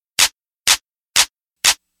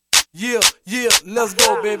Yeah, let's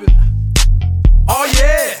go, baby. Oh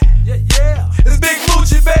yeah, Yeah. it's Big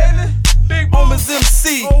Mucci, baby. Big Homies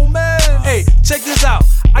MC. Oh man. Hey, check this out.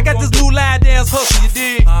 I got this new Linedance hustle, you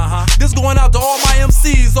dig? This going out to all my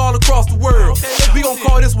MCs all across the world. We gon'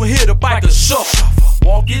 call this one here the biker shuffle.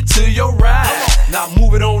 Walk it to your right. Now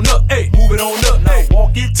move it on up, hey, move it on up. Now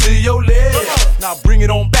walk it to your left. Now bring it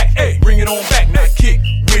on back, hey, bring it on back. Now kick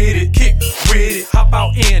with it, kick with it. Hop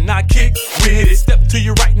out in, now kick with it. Step to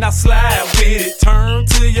your right, now slide with it. Turn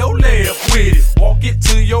to your left with it. Walk it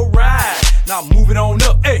to your right. Now move it on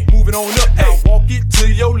up, hey, move it on up. Now walk it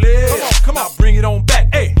to your left. Come on, now bring it on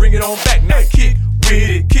back, hey, bring it on back. Now kick with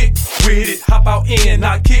it, kick with it. Hop out in,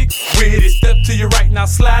 now kick with it. Step to your right, now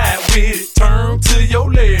slide with it. Turn to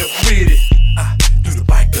your left with it. Do the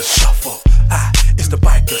biker shuffle. It's the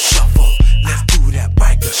biker shuffle. Let's do that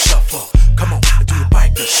biker shuffle. Come on, do the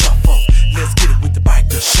biker shuffle. Let's get it with the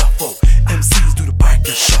biker shuffle. MCs do the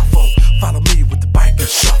biker shuffle. Follow me with the biker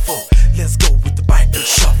shuffle. Let's go with the biker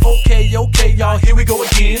shuffle. Okay, y'all, here we go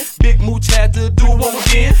again. Big Mucci had to do it one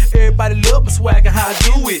again. Everybody love my swag and how I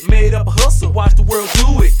do it. Made up a hustle, watch the world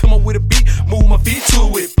do it. Come on with a beat, move my feet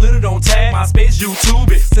to it. Put it on tag, MySpace,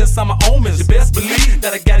 YouTube it. Since I'm an omen, you best believe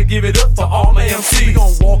that I gotta give it up for all my MCs. We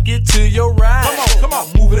gon' walk it to your right. Come on,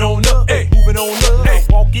 move it on up, Hey, move it on up. Hey.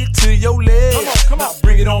 Walk it to your left. Come on. Now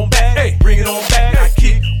bring it on back. Hey. Bring it on back. Now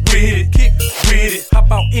kick with it, kick with it.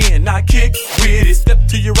 Hop out in, now kick with it. Step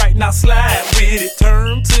to your right, now slide with it.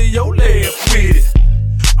 Turn to your left with it.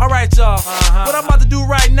 Alright, y'all. What I'm about to do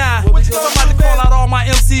right now, I'm about to call out all my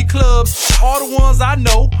MC clubs, all the ones I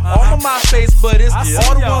know, all my MySpace buddies,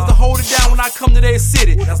 all the ones that hold it down when I come to their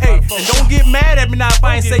city. Hey, and don't get mad at me now if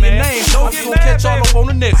I ain't say your name. I'm gonna catch y'all up on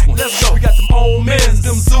the next one. Let's go. We got them old men's,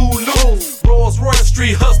 them Zulus, Rolls Royce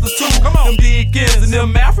Street hustlers too. Them Deacons and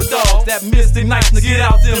them Afro dogs that miss the nights to get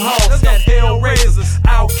out them halls. Got Hellraisers,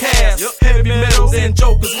 Outcasts, heavy metals and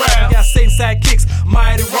jokers rap. We got Saint sidekicks,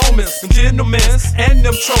 mighty Romans, them gentlemen and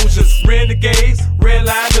them Trojans, renegades,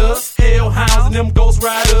 redliners, hellhounds and them ghost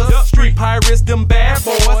riders, street pirates, them bad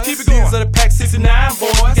boys. Keep it going. These are the Pack 69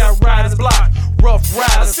 boys. We got Riders Block, Rough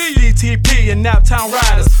Riders, DTP and Naptown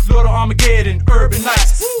Riders, Lord of Armageddon, Urban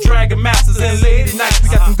Knights, Dragon Masters and Lady Knights. We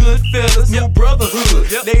got them good fellas, new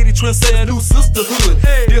brotherhood, Lady Trendsetter, new sisterhood.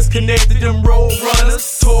 Disconnected, them road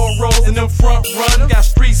runners, Toros and them front runners. Got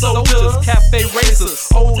street soldiers, cafe racers,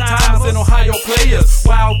 old timers and Ohio players,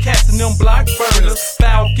 Wildcats and them block burners,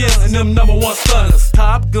 Falcons and them #1 stunners,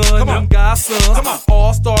 Top Gun, them Godsons,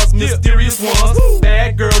 All Stars, mysterious ones,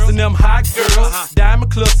 bad girls and them hot girls,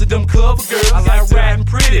 Diamond Clubs and them cover girls. I got riding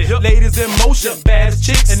pretty, ladies in motion, baddest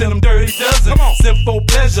chicks and them dirty dozen. Simple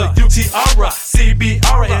Pleasure, UTR,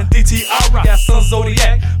 CBR and DTR. Got Sun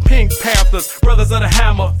Zodiac, Pink Panthers, Brothers of the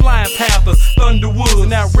Hammer, Flying Panthers, Thunderwoods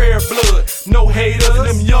and that rare blood. No haters and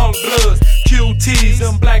them young bloods, QTs,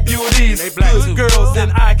 them black beauties, good girls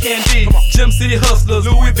and eye candy. Gym City hustlers,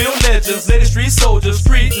 Louisville legends, Lady Street soldiers,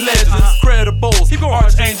 street legends, credibles,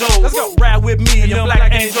 archangels. Let's go. Ride with me and them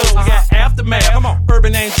black angels. We got Aftermath,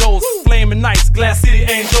 urban angels, flaming nights, Glass City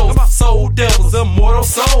angels, soul devils, immortal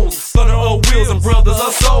souls, thunder of wheels and brothers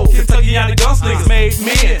of soul. Kentuckiana gunslingers, made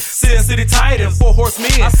men, Sin City Titans, 4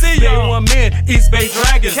 horsemen, Bay 1 men, East Bay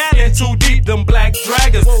Dragons, in too deep, them black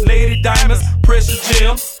dragons, Lady Diamonds, Precious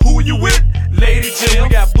Gems. Who you with? Lady Jim. We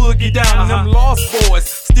got Boogie Down and them Lost Boys,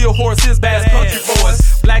 Steel Horses, Bass Country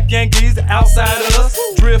Boys, Black Yankees, Outsiders,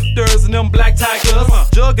 Drifters and them Black Tigers,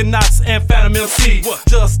 Juggernauts and Phantom MC,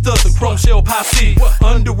 Just Us and Chrome Shell Posse,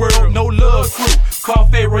 Underworld, No Love Crew,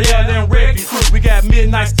 Coffee Royale and Wrecking Crew. We got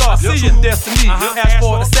Midnight Star, True Destiny,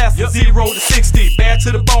 Asphalt Assassins, 0 to 60, Bad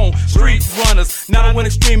to the Bone, Street Runners, 901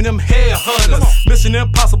 Extreme and them Headhunters, Mission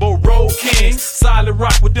Impossible, Road Kings, Solid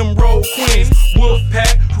Rock with them Road Queens,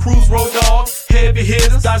 Wolfpack, Cruise Road Dogs, Heavy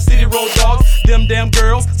Hitters, Dodge City Road Dogs, them damn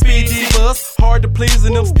girls, Speed Divas, hard to please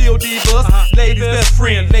and them Steel Divas, Ladies Best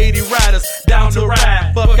Friend, Lady Riders, Down to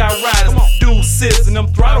Ride, Buckeye Riders, Deuces and them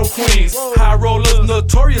Throttle Queens, High Rollers,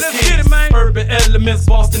 Notorious Kings, Urban Elements,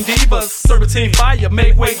 Boston Divas, Serpentine Fire,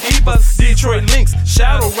 Make Way Divas, Detroit Lynx,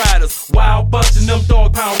 Shadow Riders, Wild Bunch and them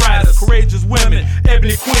Dog Pound Riders, Courageous Women,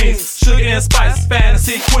 Ebony Queens, Sugar and Spice,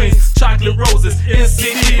 Fantasy Queens, Chocolate Roses,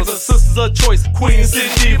 NC Divas, Sisters of Choice, Queen City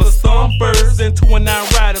Divas, Thunderbirds and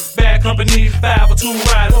 219 Riders, Bad Company,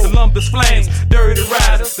 502 Riders, Columbus Flames, Dirty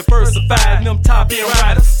Riders, Diversified, them Top End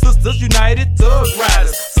Riders, Sisters United, Thug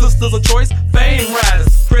Riders, Sisters of Choice, Fame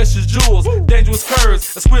Riders, Precious Jewels, Dangerous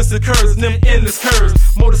Curves, Exquisite Curves, and them Endless Curves,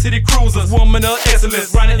 Motor City Cruisers, Woman of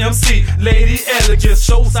Excellence, Ronnie MC, Lady Elegance,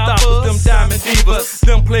 Showstoppers, them Diamond Divas,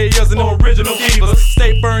 them Players and them Original Divas,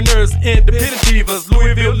 State Burners, Independent Divas,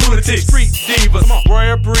 Louisville Lunatics, Street Divas,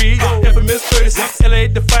 Royal Breed, Infamous 36, LA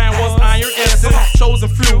Defiant,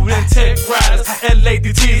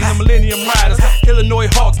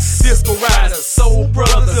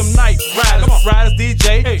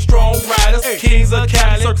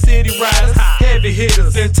 city riders, heavy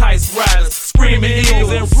hitters, enticed riders, screaming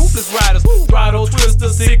eagles and ruthless riders, throttle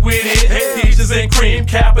twisters, sick with it, peaches and cream,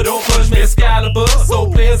 capital punch, Excalibur,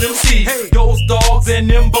 so players MC, ghost dogs and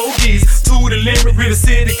them bogeys, to the limit, real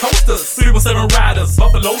city coasters, 317 riders,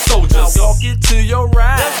 buffalo soldiers. Now walk it to your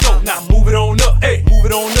right, let's go. Now move it on up, hey, move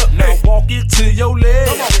it on up. Now walk it to your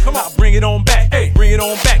left, come on, now bring it on back, hey, bring it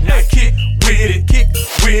on back. Now kick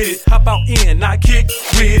with it, hop out in, now kick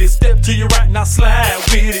with it, step to your right, now slide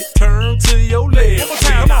with it, turn to your left, one more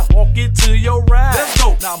time, now walk it to your right, let's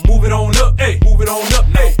go, now move it on up, hey, move it on up,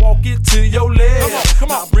 now walk it to your left,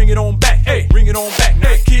 come on, bring it on back, hey, bring it on back,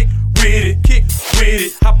 now kick with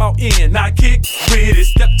it, hop out in, now kick with it,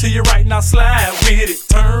 step to your right, now slide with it,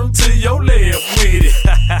 turn to your left with it.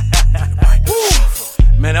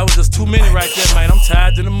 Man, that was just 2 minutes right there, man. I'm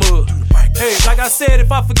tired in the mud. Hey, like I said,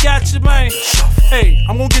 if I forgot you, man, hey,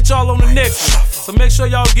 I'm gonna get y'all on the next one. So make sure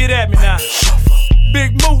y'all get at me now.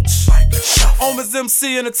 Big Mucci, Oma's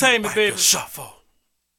MC Entertainment, baby.